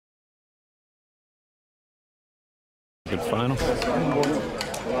Good final.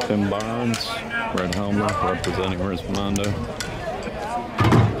 Tim Barnes, red helmet, representing Resmondo.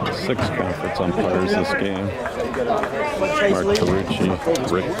 6 conference umpires this game. Mark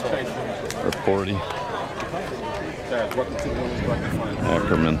Carucci, Rick Raporti,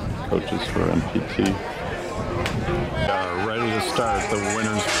 Ackerman, coaches for MPT. Ready to start the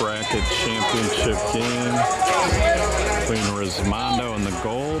winners bracket championship game between Resmondo in the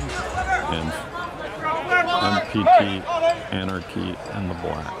gold and MPT Anarchy in the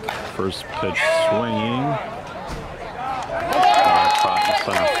black. First pitch swinging. Caught in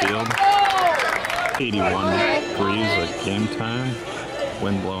center field. 81 degrees at game time.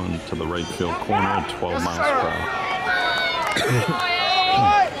 Wind blowing to the right field corner at 12 miles per hour.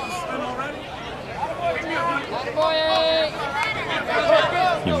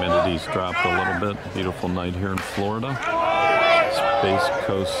 Humidity's dropped a little bit. Beautiful night here in Florida. Space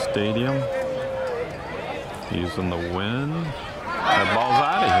Coast Stadium. Using the wind. That ball's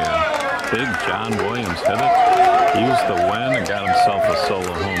out of here. Big John Williams hit it. Used the wind and got himself a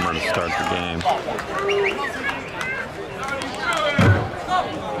solo homer to start the game.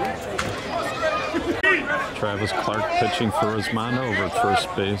 Travis Clark pitching for Resmondo. Over at first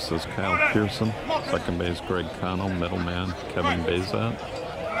base is Kyle Pearson. Second base Greg Connell. Middleman Kevin Bazat.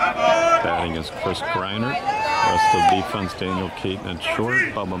 Batting is Chris Greinert. Rest of defense Daniel Caton at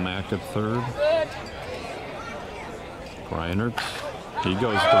short. Bubba Mack at third. Greinert. He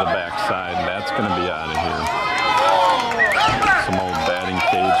goes to the backside. That's going to be out of here. Some old batting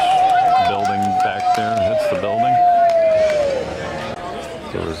cage building back there. Hits the building.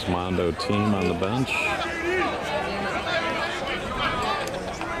 The Resmondo team on the bench.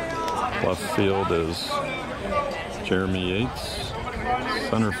 Left field is Jeremy Yates.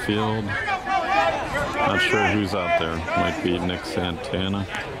 Center field, not sure who's out there. Might be Nick Santana.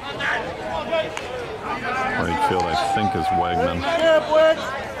 Right field, I think, is Wegman.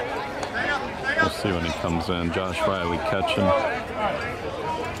 We'll see when he comes in. Josh Riley catching.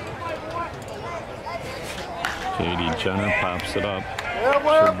 J.D. Jenner pops it up.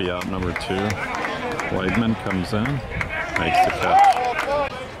 Should be out number 2. Wegman comes in, makes the catch.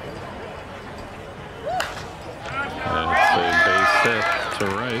 It's a base hit to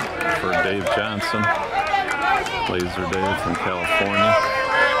right for Dave Johnson. Laser Dave from California.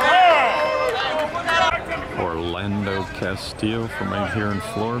 Orlando Castillo from right here in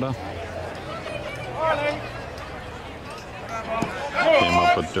Florida. Came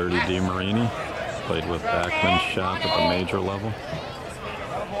up with Dirty DeMarini. Played with Backman Shop at the major level.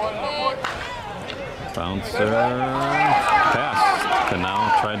 Bouncer. Pass. Canal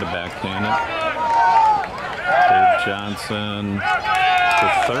tried to backhand it. Dave Johnson to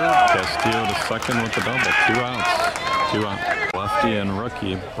third. Castillo to second with the double. 2 outs. 2 out. Lefty and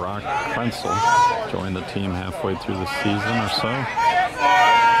rookie Brock Krenzel joined the team halfway through the season or so.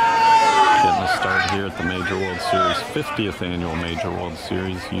 Getting a start here at the Major World Series, 50th annual Major World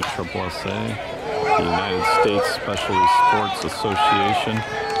Series, USSSA, the United States Specialty Sports Association.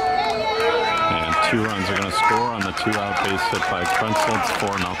 And 2 runs are going to score on the 2-out base hit by Krenzel. It's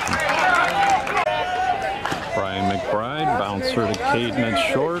 4-0. Brian McBride, bouncer to Caton at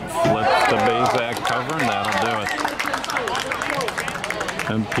short, flips to Bazak covering, that'll do it.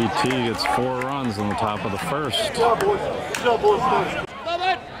 MPT gets 4 runs on the top of the first.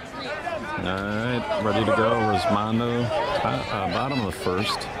 Alright, ready to go. Resmondo, bottom of the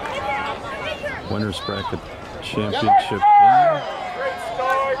first. Winners bracket championship game.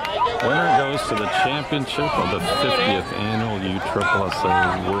 Winner goes to the championship of the 50th annual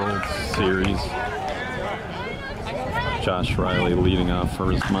USSSA World Series. Josh Riley leading off for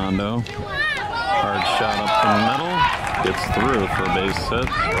Resmondo. Hard shot up the middle. Gets through for a base hit.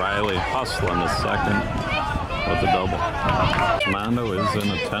 Riley hustling the second with a double. Resmondo is in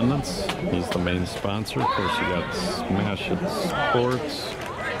attendance. He's the main sponsor. Of course, you got Smash It Sports,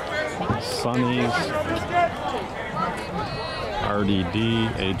 Sonny's, RDD,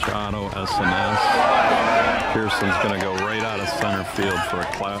 H Auto, S&S. Pearson's going to go right out of center field for a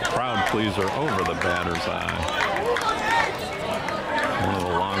crowd pleaser over the batter's eye. One of the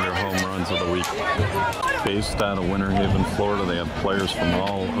longer home runs of the week. Based out of Winter Haven, Florida, they have players from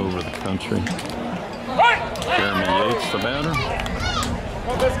all over the country. Jeremy Yates, the batter.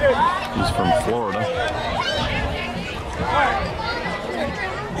 He's from Florida.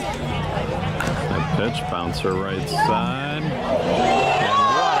 That pitch, bouncer right side. And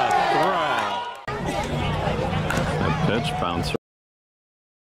what a throw! That pitch, bouncer.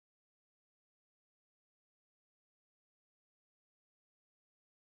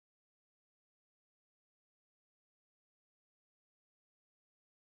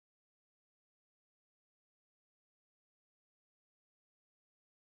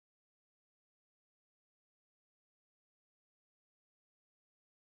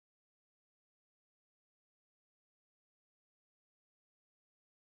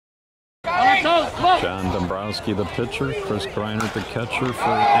 John Dombrowski, the pitcher. Chris Greinert, the catcher for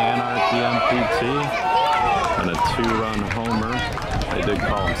Anarchy MPT. And a 2-run homer. They did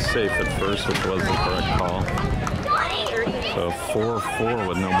call him safe at first, which was the correct call. So 4-4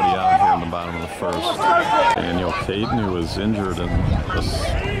 with nobody out here in the bottom of the first. Daniel Caden, who was injured in this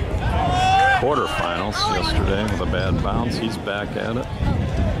quarterfinals yesterday with a bad bounce, he's back at it.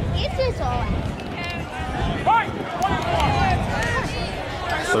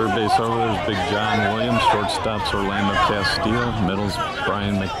 Third base over there is Big John Williams. Shortstop's Orlando Castillo. Middle's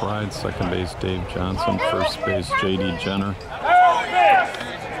Brian McBride. Second base Dave Johnson. First base J.D. Jenner.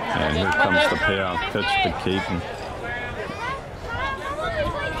 And here comes the payoff pitch to Caden.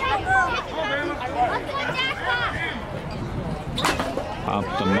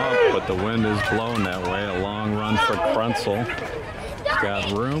 Popped him up, but the wind is blowing that way. A long run for Krentzel. He's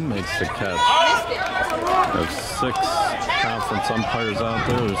got room, makes the catch. There's 6 conference umpires out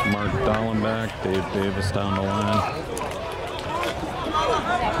there. There's Mark Dallenbach, Dave Davis down the line.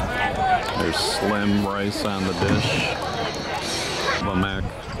 There's Slim Rice on the dish. Mac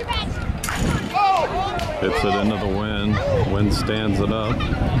hits it into the wind. Wind stands it up.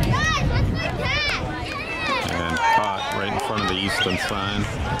 And caught right in front of the Easton sign.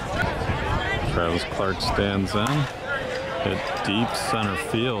 Travis Clark stands in. Hit deep center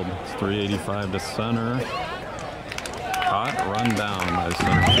field. It's 385 to center. Caught, run down by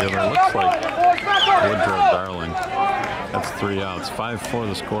center fielder. Looks like Woodrow Darling. That's 3 outs. 5-4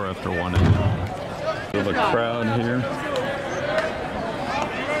 the score after 1 inning. To the crowd here.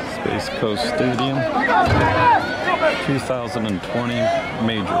 Space Coast Stadium. 2020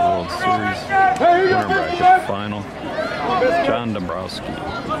 Major World Series winner bracket final. John Dombrowski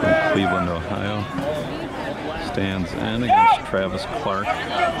from Cleveland, Ohio. Stands in against Travis Clark.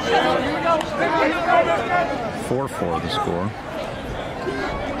 4-4 the score.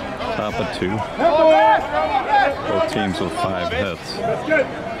 Top of 2. Both teams with 5 hits.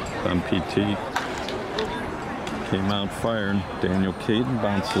 MPT came out fired. Daniel Caden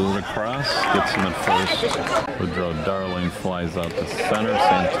bounces it across, gets him at first. Woodrow Darling flies out to center.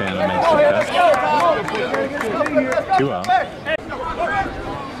 Santana makes the catch. 2 out.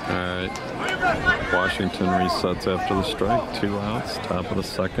 Alright. Washington resets after the strike. 2 outs. Top of the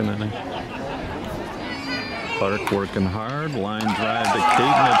second inning. Clark working hard. Line drive to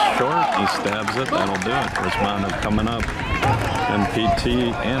Caden. It's short. He stabs it. That'll do it. Resmondo coming up.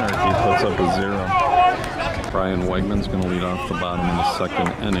 MPT Anarchy puts up a 0. Brian Wegman's going to lead off the bottom of the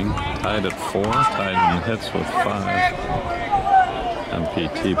second inning. Tied at 4. Tied in hits with 5.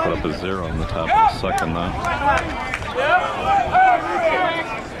 MPT put up a 0 on the top of the second though.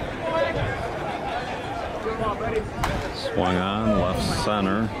 Swung on, left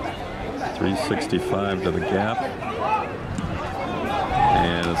center. 365 to the gap.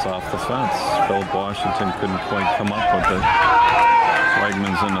 And it's off the fence. Philip Washington couldn't quite come up with it.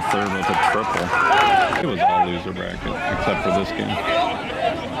 Wegman's in the third with a triple. It was all loser bracket, except for this game.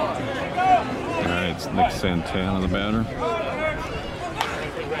 Alright, it's Nick Santana, the batter.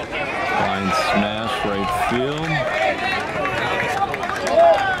 Line smash, right field.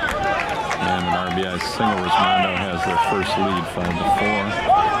 And an RBI single. Resmondo has their first lead,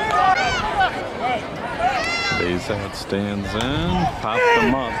 5-4. Bazat stands in, popped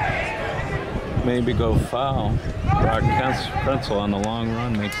them up. Maybe go foul. Brock Krentzel on the long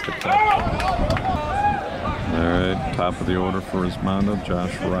run makes the catch. Alright, top of the order for Resmondo,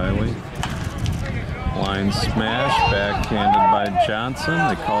 Josh Riley. Line smash, backhanded by Johnson.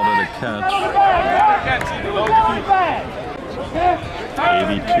 They called it a catch.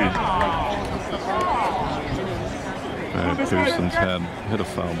 82. Alright, Pearson's hit a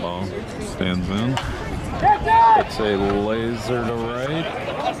foul ball. Stands in. It's a laser to right.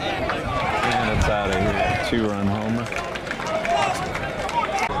 And it's out of here. 2-run homer.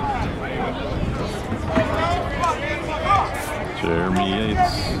 Jeremy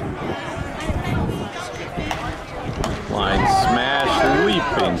Yates. Line smash,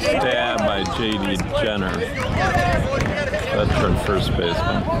 leaping stab by J.D. Jenner. Veteran first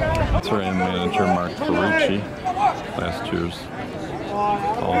baseman. Veteran manager Mark Carucci. Last year's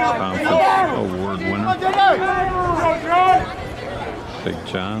All-Conference Award winner. Big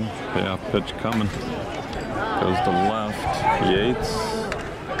John, payoff pitch coming. Goes to left. Yates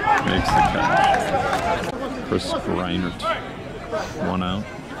makes the catch. Chris Greinert, 1 out.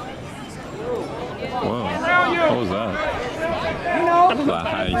 Whoa, what was that? The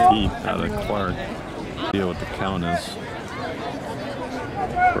high heat out of Clark. See what the count is.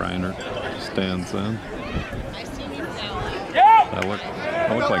 Greinert stands in. That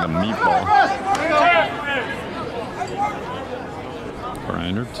looked like a meatball.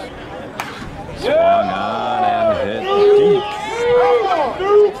 Greinert Swung on and hit deep.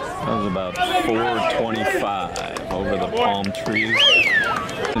 That was about 425 over the palm trees.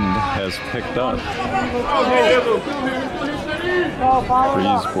 And has picked up.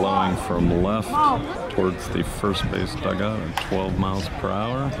 Breeze blowing from left towards the first base dugout at 12 miles per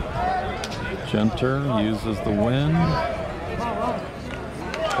hour. Genter uses the wind,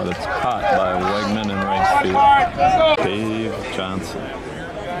 but it's caught by Wegman in right field. Dave Johnson.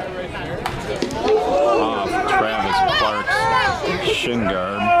 Off Travis Clark's shin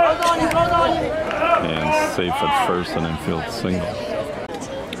guard. And safe at first, an infield single.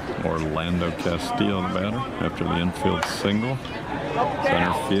 Orlando Castillo, the batter, after the infield single.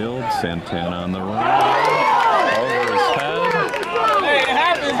 Center field, Santana on the run. Over his head. Hey, it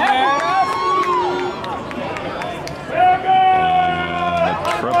happens, man. And a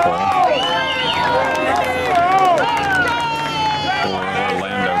triple for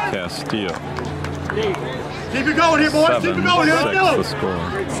Orlando Castillo. Keep it going here, boys. Keep it going here. Let's go. The score.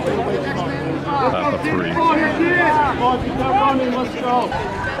 Top of 3. Let's go.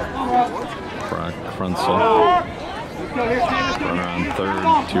 Brock Frenzel. Runner on third,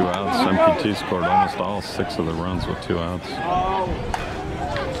 2 outs. MPT scored almost all 6 of the runs with 2 outs.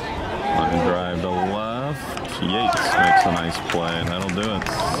 Line drive to left. Yates makes a nice play. That'll do it.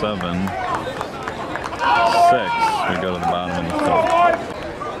 7-6. We go to the bottom of the 3rd.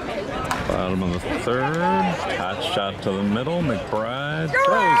 Bottom of the 3rd. Hot shot to the middle. McBride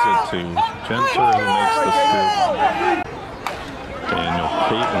throws it to Genter, who makes the scoop. Daniel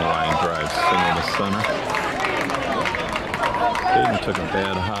Payton line drive single to center. Payton took a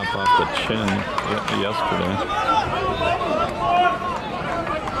bad hop off the chin yesterday.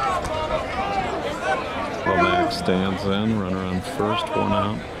 Lomax stands in, runner on first, 1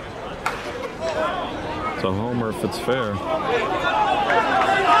 out. It's a homer if it's fair.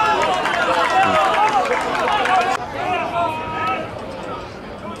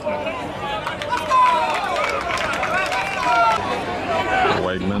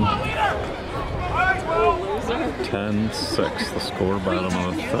 Wegman. 10-6, the score, bottom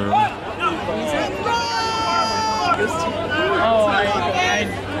of the 3rd. Oh,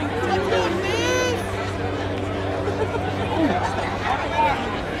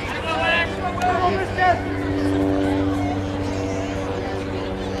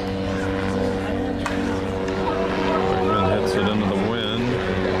 Wegman hits it into the wind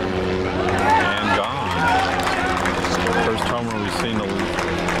and gone. First homer we've seen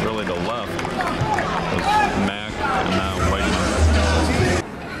really to left was Mack and now Wegman.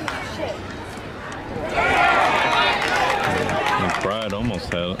 McBride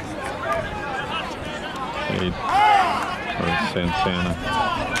almost had it. Or Santana.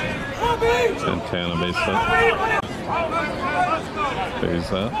 Santana base hit. Phase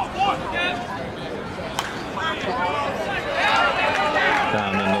that.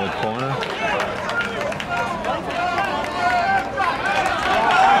 Down into the corner.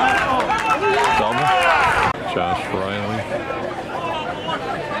 Double. Josh Riley.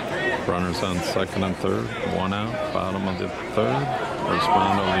 Runners on second and third. 1 out. Bottom of the 3rd.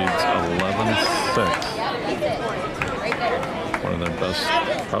 Resmondo leads 11-6. One of their best,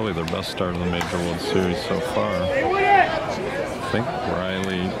 probably their best start of the Major World Series so far. I think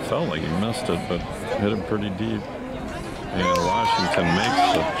Riley felt like he missed it, but hit it pretty deep. And Washington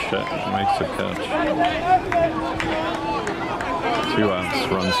makes a catch. 2 outs,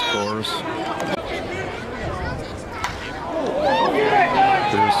 run scores.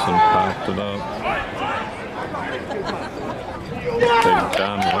 Pearson popped it up. Big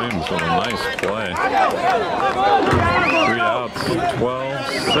John Williams with a nice play. 3 outs,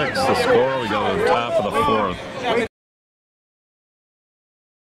 12-6 the score. We go to the top of the 4th.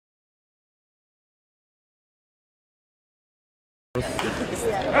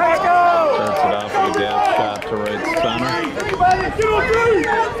 Starts it off with a gap shot to right center.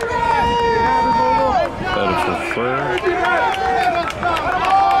 Better for 3rd.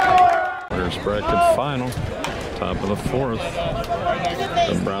 There's bracket final. Top of the 4th.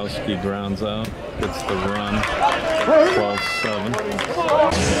 Dombrowski grounds out, gets the run, 12-7.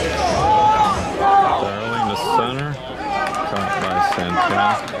 Darling to center, caught by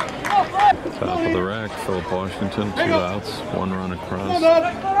Santana. Top of the rack, Philip Washington, 2 outs, 1 run across.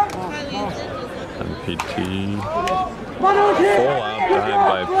 MPT, full out dive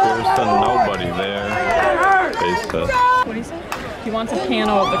by Pearson, nobody there. Base hit. What do you say? He wants a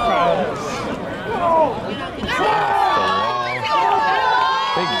piano of the crowd. Off the wall.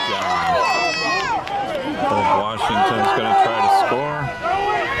 Big job. Philip Washington's going to try to score.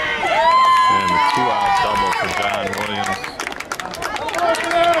 And a 2-out double for John Williams.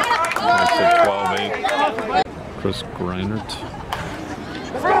 Makes it 12-7. Chris Greinert.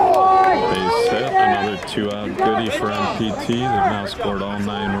 Base hit, another 2-out goodie for MPT. They've now scored all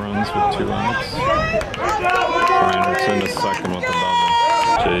 9 runs with 2 outs. Greinert's in the second with a double.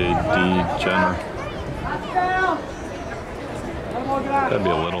 J.D. Jenner. That'd be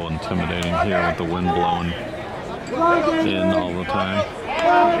a little intimidating here with the wind blowing in all the time.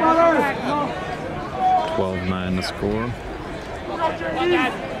 12-9 to score.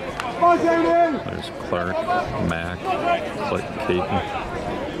 There's Clark, Mack, Caton.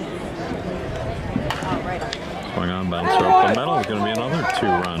 Going on, bouncer up the middle. It's going to be another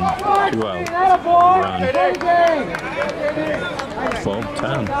 2-run, 2-out run.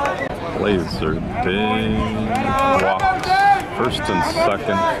 12-10. Blazer, big walks. First and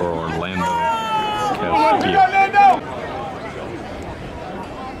second for Orlando Castillo. Let's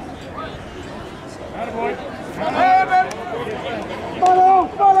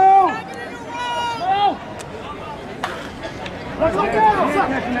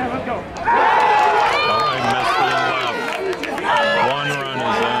go! One run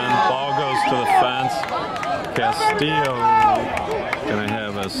is in. Ball goes to the fence. Castillo gonna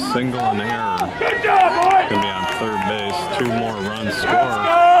have a single and error. Gonna be on third base. 2 more runs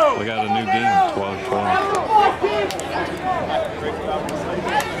score. We got a new game. 12-12.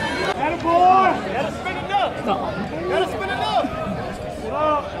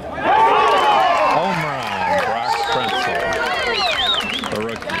 Home run. Brock Pretzel. The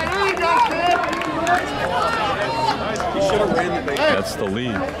rookie. That's the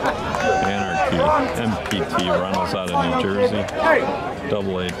lead. Anarchy, MPT, Reynolds out of New Jersey.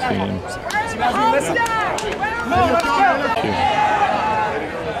 Double-A team.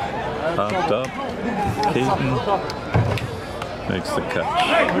 Popped up. Caton makes the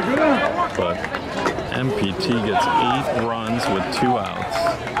catch. But MPT gets 8 runs with 2 outs.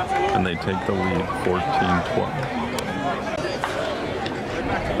 And they take the lead, 14-12.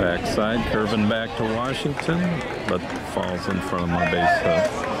 Backside, curving back to Washington, but falls in front of my base hit.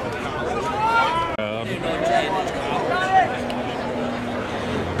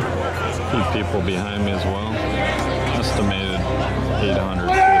 Few people behind me as well. Estimated 800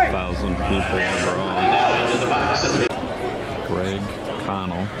 to 1,000 people overall. Greg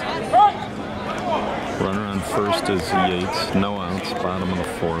Connell. Runner on first is Yates. No outs, bottom of the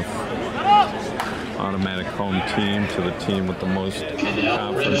 4th. Automatic home team to the team with the most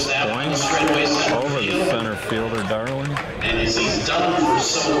conference points. Over the center fielder, Darling. And as he's done for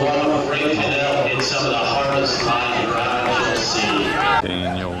so long, bringing it out in some of the hardest line drives you'll see.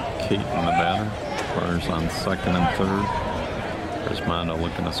 Daniel Caton, the batter. Runners on second and third. Resmondo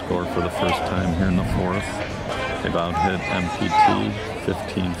looking to score for the first time here in the 4th. They've out-hit MPT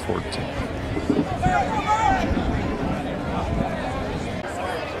 15-14.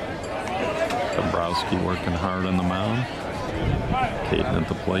 Dombrowski working hard on the mound. Caton at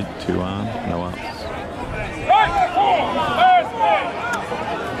the plate, 2 on, no outs.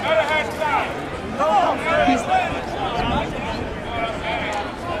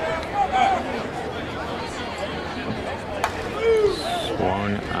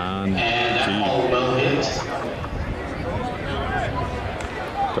 Swung on deep.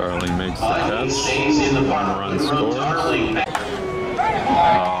 Darling makes the catch. 1-run scores.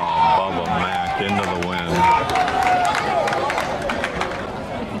 Into the wind.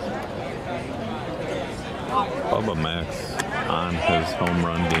 Bubba Max on his home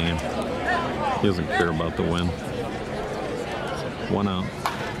run game. He doesn't care about the wind. 1 out.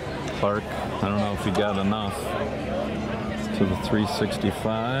 Clark, I don't know if he got enough. To the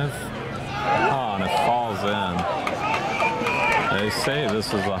 365. Oh, and it falls in. They say this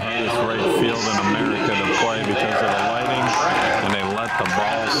is the hardest right field in America to play because of the lighting, and they let the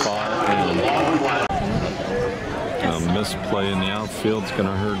ball fall in. A misplay in the outfield is going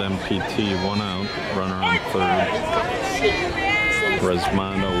to hurt MPT. 1 out, runner on third.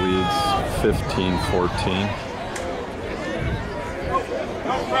 Resmondo leads 15-14.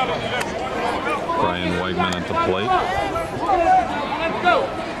 Brian Wegman at the plate.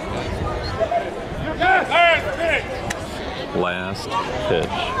 Last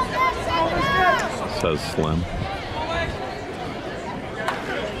pitch, says Slim.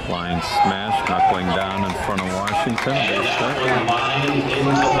 Line smash, knuckling down in front of Washington.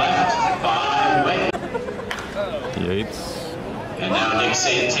 Yates. And now Nick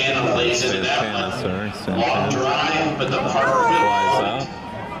Santana plays into that one. Long drive, but the park flies out.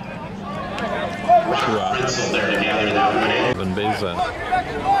 2 out. There together that way. Evan Bezat.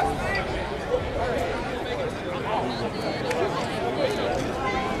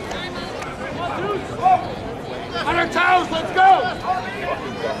 On our toes, let's go!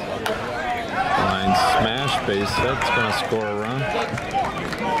 Line smash. base hit. It's going to score a run.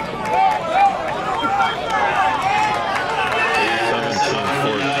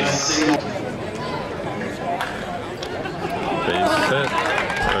 17-14. Base hit.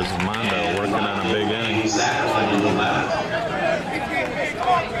 Resmondo working on a big inning.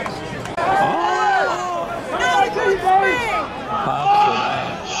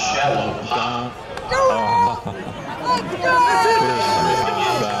 Pops it out.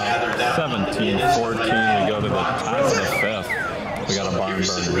 17-14. We go to the top of the fifth. We got a barn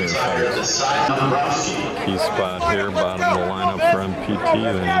burner here, folks. Key spot here, bottom of the lineup for MPT.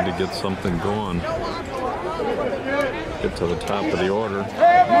 They need to get something going. Get to the top of the order.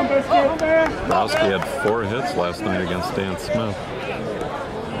 Browski had 4 hits last night against Dan Smith.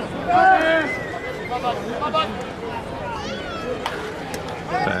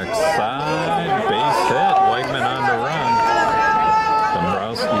 Backside, base hit. Whiteman on the run.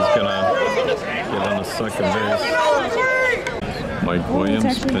 Dombrowski's gonna get on the second base. Mike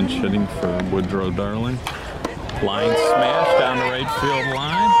Williams pinch hitting for Woodrow Darling. Line smash down the right field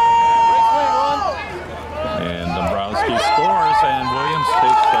line. And Dombrowski scores, and Williams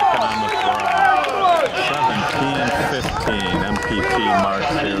takes second on the throw. 17-15. MPT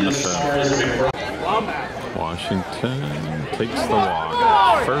marks here in the fifth. Washington takes the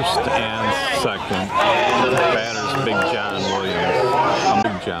walk. First and second. Batters Big John Williams.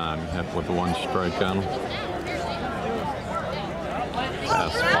 Big John hit with 1 strike on him.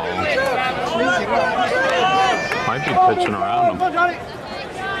 Fastball. Might be pitching around him.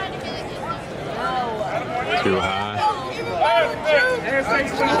 Too high.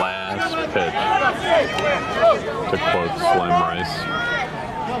 Last pitch. To quote Slim Rice.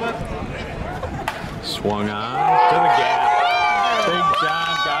 Swung on to the gap. Big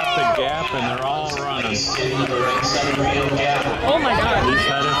John got the gap, and they're all running. Oh my God. He's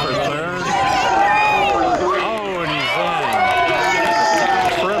headed for third. Oh, and he's in.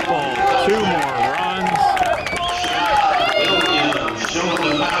 Triple, 2 more runs.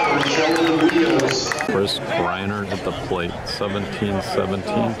 Chris Griner at the plate.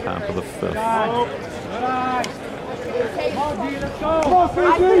 17-17, top of the fifth.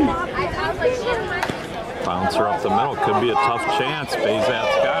 Bouncer up the middle, could be a tough chance.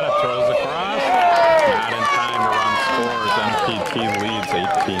 Bazat's got it, throws across. Not in time to run scores. MPT leads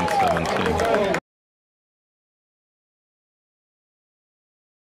 18-17.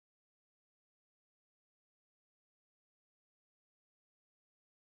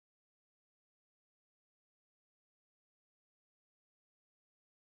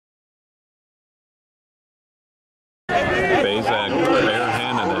 Bazak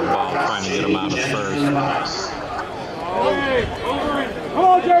barehanded that ball, trying to get him out of first. Come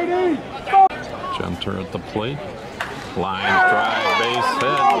on, JD! Jumper at the plate. Line drive, base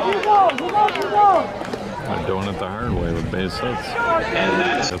hit. They're doing it the hard way with base hits.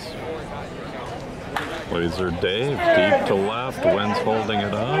 Laser Dave, deep to left. Wind's holding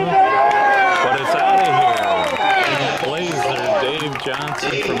it up. But it's out of here. Laser Dave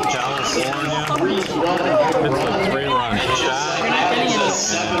Johnson from California. It's a 3-run shot.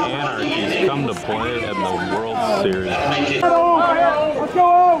 And Anarchy's come to play in the World Series. Let's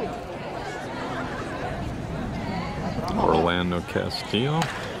go! Orlando Castillo.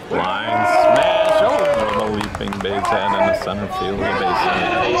 Line smash over the leaping Bazat in the center field of the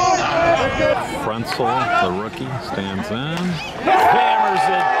base. Frontzel, the rookie, stands in. Hammers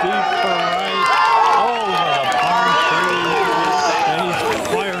it deep to right. Over the palm tree. And he's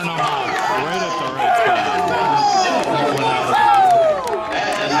firing them up right at the right time.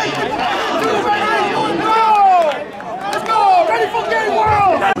 Let's go! Ready for game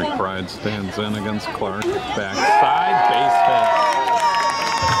world! McBride stands in against Clark. Backside, base hit.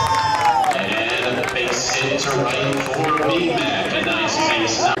 And a base hit to right for B-Mac. A nice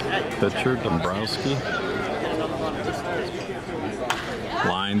base. Pitcher Dombrowski.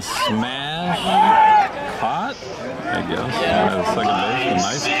 Line smash. Caught, I guess. At second base. A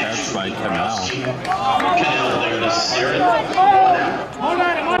nice catch by Canal. Canal there to steer it.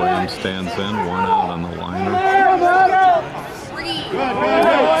 Williams stands in, 1 out on the liner.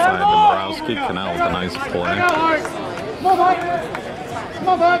 Side Dombrowski. Canal with a nice play.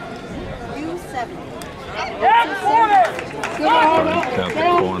 Right at the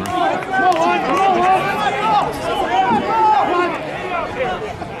corner.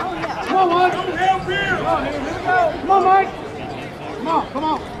 Come on, Mike! Come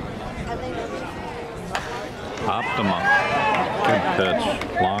on! Popped him up. Good pitch.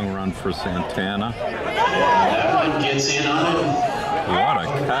 Long run for Santana. That one gets in on it. What a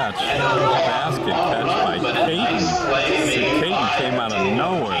catch. Basket catch by Caton. Caton came out of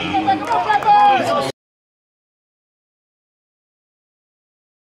nowhere.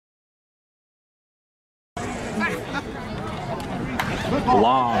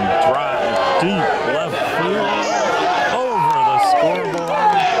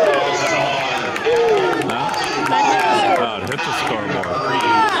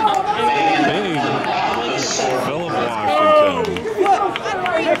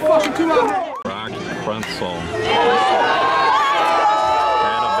 Brock Krentzel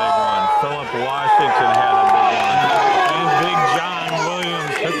had a big one. Philip Washington had a big one. And Big John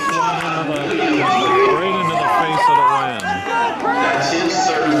Williams hits one right into the face of the wind. That's his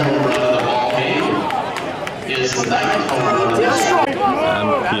third home run of the ball game. His ninth home run of the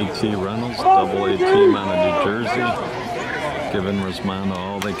MPT Reynolds, Double-A team out of New Jersey, giving Resmondo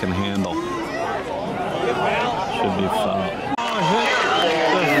all they can handle. Should be foul. Hit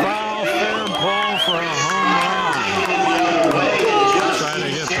the foul, fair ball for a home run. Trying to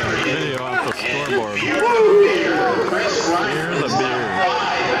get the video off the scoreboard. Hear the beer.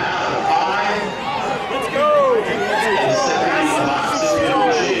 Let's go!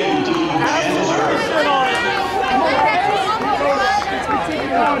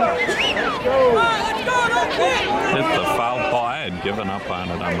 Hit the foul ball. I had given up on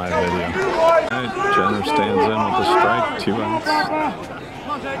it on my video. Right, Jenner stands in with the strike, 2 outs.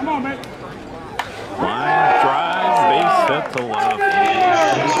 Come on, man. Line drive, base hit to left.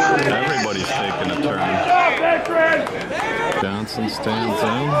 Everybody's taking a turn. Johnson stands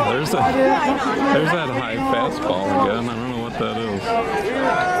in. There's that high fastball again. I don't know what that is.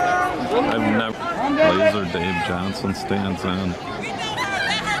 I've never. Laser Dave Johnson stands in.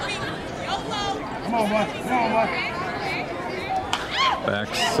 Come on, boy. Come on, boy.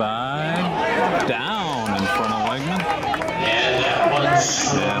 Backside, down in front of Wegman. And that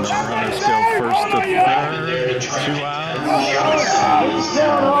one's And the runners go first to third, 2 outs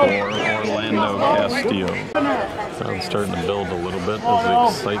for Orlando Castillo. Crowd's starting to build a little bit as the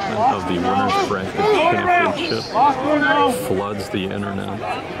excitement of the Winners Bracket Championship floods the internet.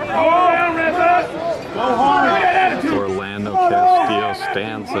 Orlando Castillo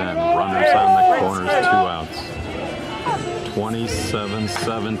stands in, runners on the corners, 2 outs.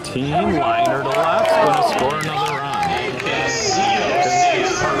 27-17, liner to left, going to score another run.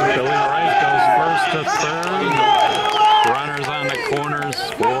 Billy Wright goes first to third. Runners on the corners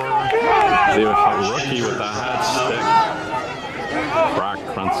for the rookie with the hot stick, Brock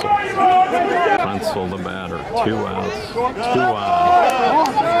Krentzel. Krentzel the batter, 2 outs, 2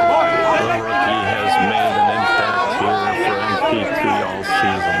 outs. The rookie has made an impact here for MPT all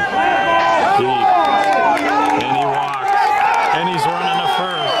season. Deep, and he walks, and he's running to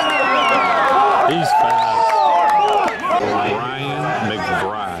first. He's fast. Ryan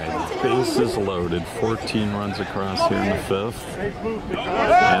McBride, bases loaded, 14 runs across here in the 5th,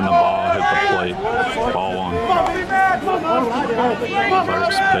 and the ball hit the plate. Ball 1.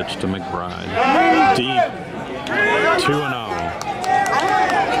 First pitch to McBride. Deep, 2-0.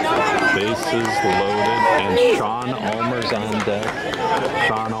 Bases loaded, and Sean Ulmer's on deck.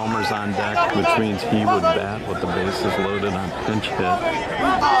 Sean Ulmer's on deck, which means he would bat with the bases loaded on pinch hit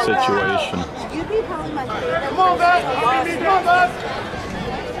situation.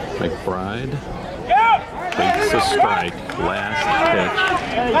 McBride takes a strike. Last pitch.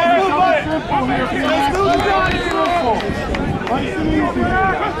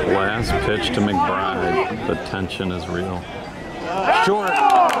 Last pitch to McBride. The tension is real. Short,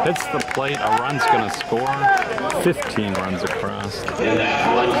 hits the plate, a run's going to score, 15 runs across,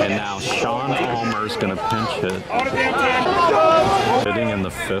 and now Sean Ulmer's going to pinch hit. Hitting in the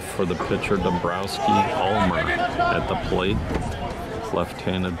 5th for the pitcher Dombrowski. Ulmer at the plate,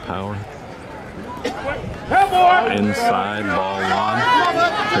 left-handed power. Inside, ball 1,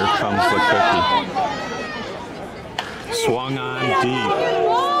 here comes the cookie. Swung on deep.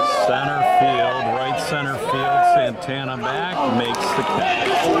 Center field, right center field, Santana back, makes the catch.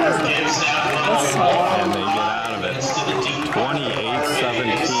 And they get out of it.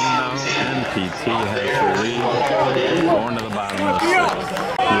 28-17 now. MPT has the lead. Going to the bottom of the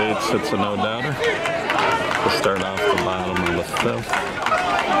 6th. Yates hits a no-doubter to start off the bottom of the 5th.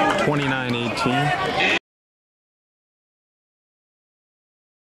 29-18.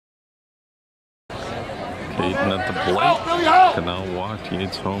 Caton at the plate. Canal walked.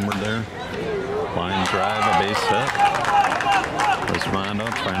 Yates homered there. Line drive, a base hit. Resmondo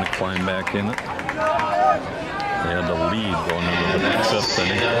trying to climb back in it. They had the lead going into the 5th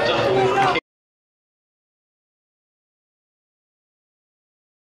inning.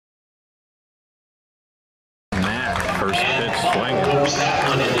 Matt, first pitch swinging.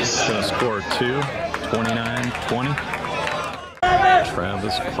 He's going to score 2, 29-20.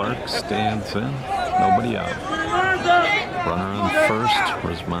 Travis Clark stands in. Nobody out. Runner on first.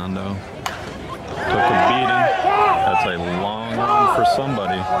 Resmondo took a beating. That's a long run for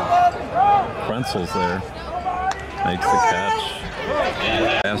somebody. Krentzel's there. Makes the catch.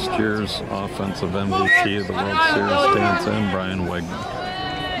 Last year's offensive MVP of the World Series stands in. Brian Wegman.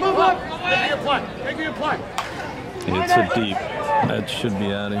 Move up. Take your play. It's a deep. That should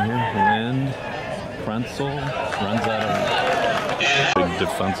be out of here. Wind. Frenzel runs out of big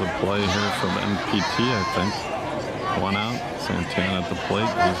defensive play here from MPT, I think. 1 out. Santana at the plate.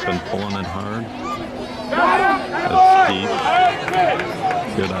 He's been pulling it hard. That's deep.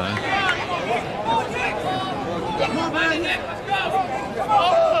 Good eye.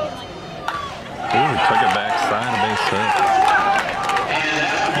 Ooh, took it backside, a base hit. And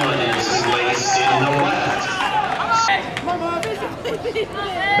that one is laced in the left.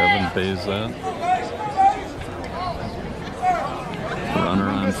 Kevin bays that. Runner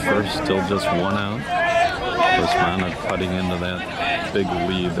on first, still just 1 out. Resmondo putting into that big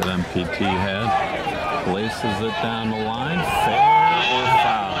lead that MPT had. Laces it down the line. Fair or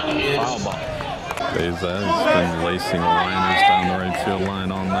foul? Foul ball. Bays that. He's been lacing the liners down the right field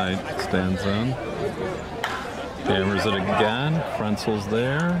line all night. Stands in. Hammers it again. Frenzel's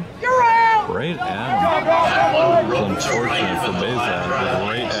there. Right at him. It's unfortunate for Bezat.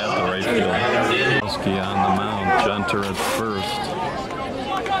 Right at the right field. Ski on the mound. Junter at first.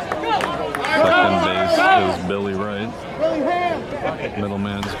 Second base is Billy Wright.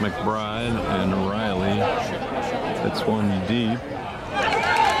 Middleman's McBride and Riley. It's one deep.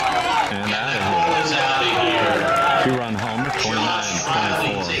 And out of here. 2-run homer,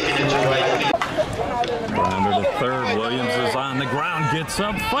 29-24. Grounder to third. Williams is on the ground, gets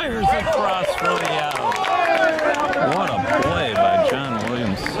up, fires across for the out. What a play by John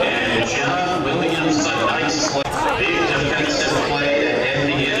Williams. And John Williams, a nice big defensive play to end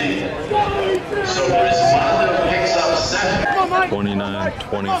the inning. So Resmondo picks up 7.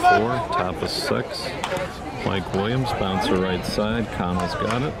 29-24, top of 6. Mike Williams, bouncer right side. Connell's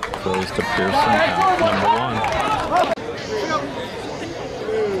got it. Throws to Pearson, out number 1.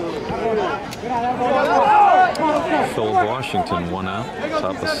 Phil Washington, 1 out,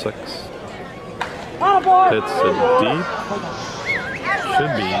 top of 6. Hits it deep.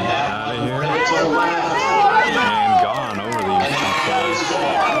 Should be out of here. And gone over the eastern side.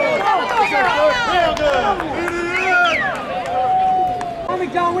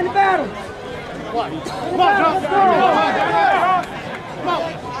 John, win the battle. Come on, John.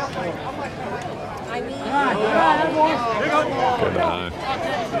 Good eye.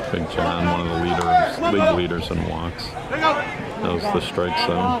 Big John, one of the league leaders in walks. That was the strike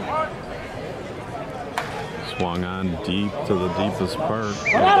zone. Swung on deep to the deepest part of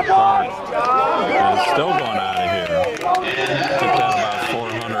the park. And it's still going out of here. Took that about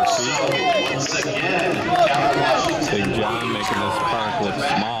 400 feet. Big John making this park look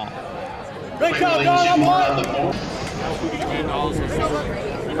small.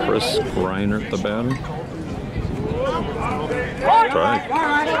 Chris Greinert, the batter. Strike.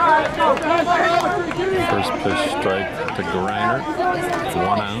 First pitch strike to Greinert.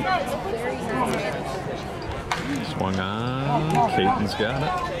 1 out. Swung on. Caton's got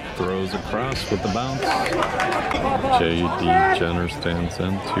it. Throws across with the bounce. J.D. Jenner stands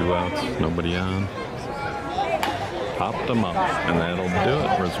in. 2 outs. Nobody on. Popped them up. And that'll do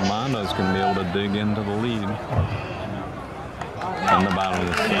it. Resmondo's going to be able to dig into the lead. On the bottom of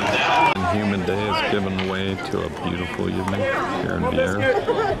the seat. And humid day is given way to a beautiful evening here in Viera.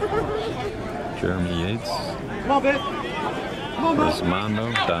 Jeremy Yates. Resmondo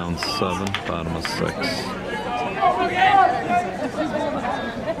down 7, bottom of 6.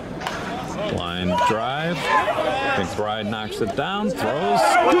 Line drive. McBride knocks it down. Throws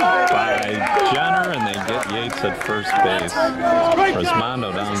by Jenner, and they get Yates at first base.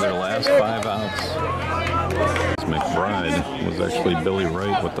 Resmondo down to their last 5 outs. McBride was actually Billy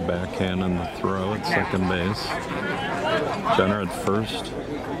Wright with the backhand and the throw at second base. Jenner at first.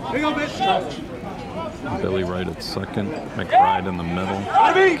 Billy Wright at second. McBride in the middle.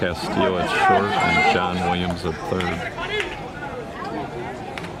 Castillo at short, and John Williams at third.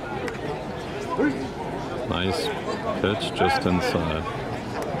 Nice pitch just inside.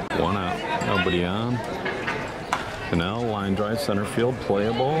 1 out. Nobody on. Cannell, line drive, center field,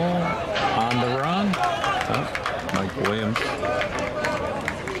 playable. On the run. Oh, Mike Williams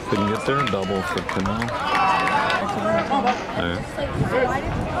couldn't get there. Double for Cannell. Right.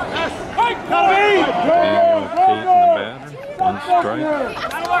 Daniel Kate in the batter. 1 strike.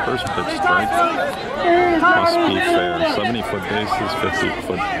 First pitch strike. Must be fair. 70-foot bases,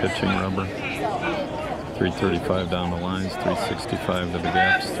 50-foot pitching rubber. 335 down the lines, 365 to the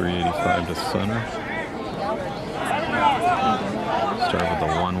gaps, 385 to center. Start with a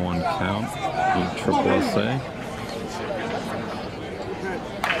 1-1 count. USSSA.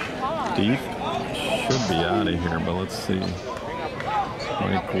 Deep. Should be out of here, but let's see.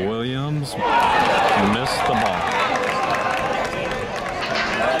 Mike Williams missed the ball.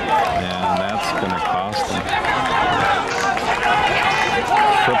 And that's going to cost him.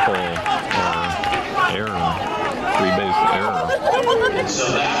 So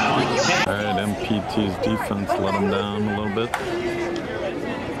that one, All right, MPT's defense let him down a little bit.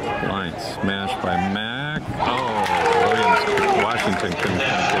 Line smash by Mac. Oh, Williams, Washington couldn't get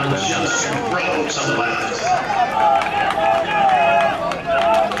that one that. just broke some left.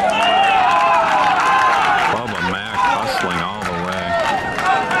 Bubba Mac hustling all the way.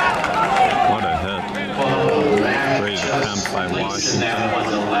 What a hit. Great attempt by Washington. That one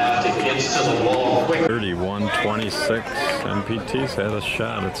to left, it gets to the wall quick. 31-26. MPT's had a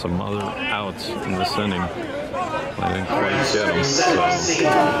shot at some other outs in this inning. I didn't quite get him. So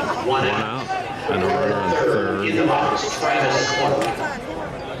one out and a runner on third. In the box, Travis Clark.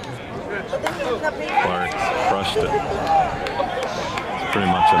 Clark crushed it. It's pretty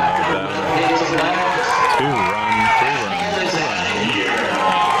much a no-doubter. Two-run.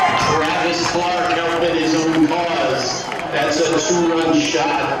 Travis Clark helping his own cause. That's a two-run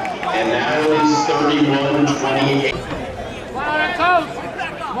shot, and now it's 31-28.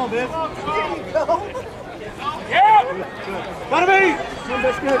 Come on, man. Yeah! Gotta be!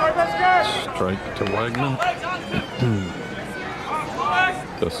 Strike to Wegman.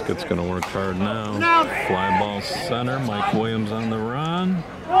 Biscuit's gonna work hard now. Fly ball center. Mike Williams on the run.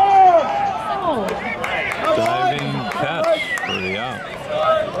 Diving catch for the out.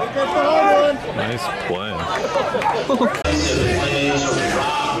 Nice play. Plays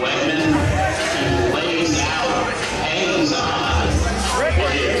Rob Wegman. He lays out, hangs on.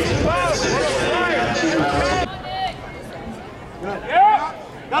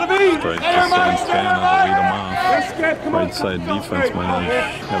 Gotta be! Strike to Santana to lead him off. Right side defense might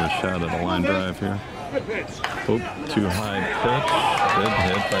have a shot at a line drive here. Oop, too high pitch. Good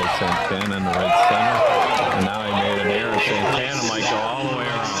hit by Santana in the right center. And now he made an error. Santana might go all the way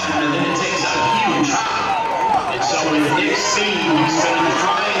around. And then it takes a huge hop. And so with Nick Speed, he's going to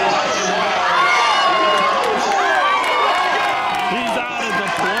try and touch him out. He's out at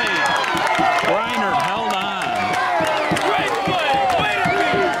the plate. Reiner held on. Great play! Wait a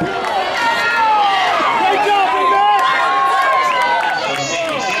minute! So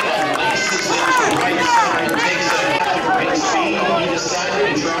Sammy Sanders laces into right center and takes a great speed. He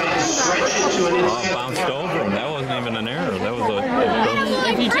decided to try and stretch it to an Oh, inside. bounced over him. That wasn't even an error. That was a...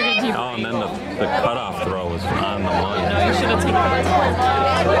 If you took it deep. Oh, and then the cutoff throw was on the line. No, you should have taken it.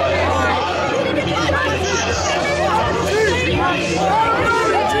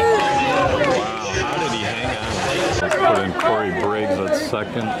 How did he hang on? Put in Corey Briggs at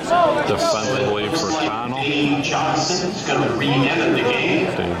second, defensively for Connell. Dave Johnson's going to re-enter the game.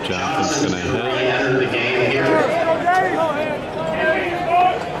 Dave Johnson's going to hit. Re-enter the game here.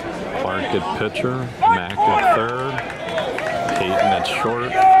 Clark at pitcher, Mack at third, Peyton at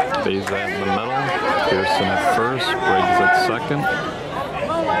short, Bezat in the middle, Pearson at first, Briggs at second.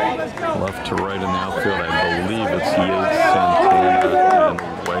 Left to right in the outfield, I believe it's Yates, Santana, and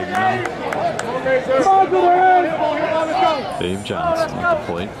Wegman. Dave Johnson at the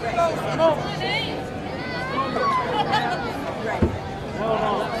plate.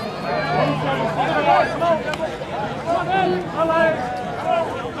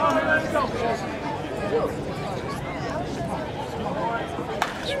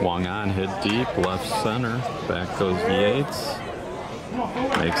 Swung on, hit deep, left center. Back goes Yates.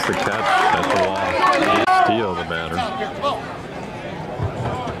 Makes the catch at the wall. Steele, the batter.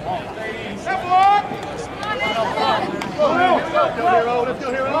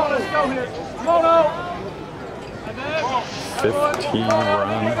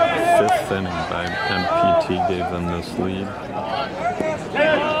 15-run, fifth inning by MPT gave them this lead.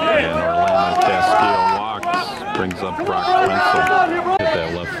 And Orlando Castillo walks, brings up Brock Princeton. Hit that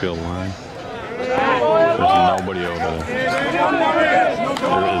left field line. There's nobody over there.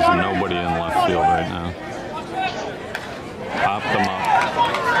 There is nobody in left field right now. Pop them up.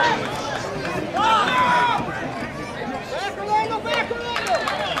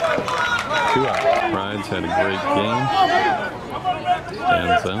 Two out. Rides had a great game.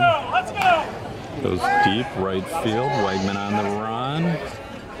 Stands in. Goes deep, right field. Wegman on the run.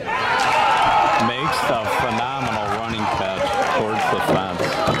 Makes the phenomenal running catch towards the fence.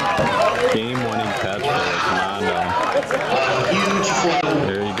 Game-winning catch for Resmondo.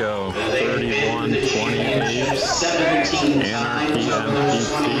 There you go. 31-28. Anarchy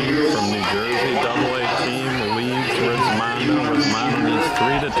MPT from New Jersey. Double-A team leads Resmondo. Resmondo needs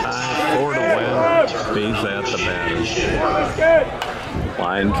 3 to tie, 4 to win. Bezat the batter.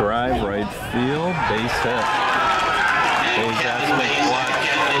 Line drive, right field, base hit. Bezat's the clutch.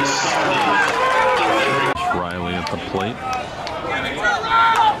 Riley at the plate.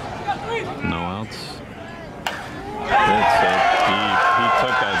 No outs. It's a deep. He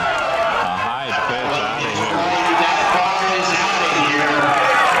took a high pitch out of here. That ball is out of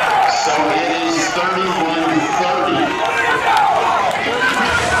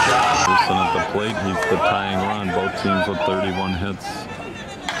 31 hits.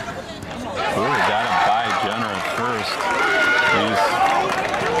 Really got it by Jenner at first. He's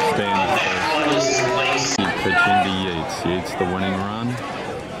staying at first. Pitching to Yates. Yates the winning run.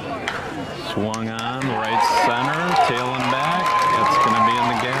 Swung on, right center, tailing back. It's going to be in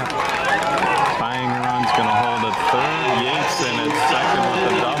the gap. Tying run's going to hold at third. Yates in at second with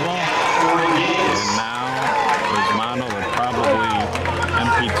the double. And now Resmondo will probably,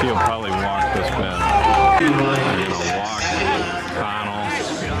 MPT will probably walk this man. They're going to walk Connell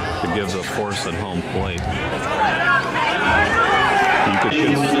to give the force at home plate. You could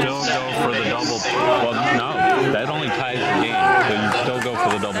still go for the double. Well, no, that only ties the game. So you still go for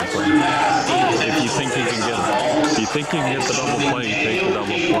the double play. If you think you can get it. If you think you can get the double play, you take the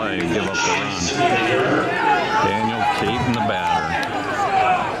double play and give up the run. Daniel Caden the batter.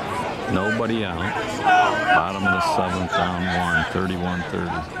 Nobody out. Bottom of the seventh, down one, 31-30.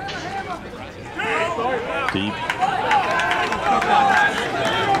 Deep.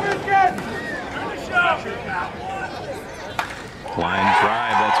 Line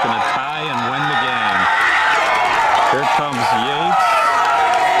drive, that's going to tie and win the game. Here comes Yates.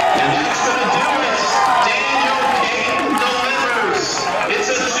 And that's going to do it. Daniel Caden delivers.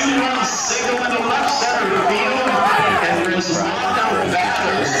 It's a 2-run single into left center field. And Resmondo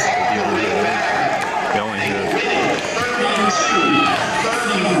batters all the way back. Going here. Winning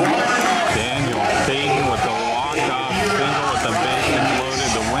 32-31. Daniel Caden with the walk-off single with the bases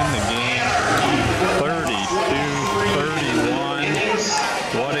loaded to win the game. 32-31.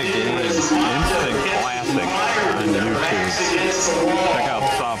 What a game. Instant classic on YouTube. Check out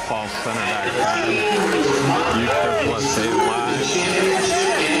softballcenter.com. USSSA Live.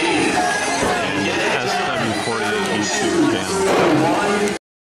 And SW48 YouTube channel.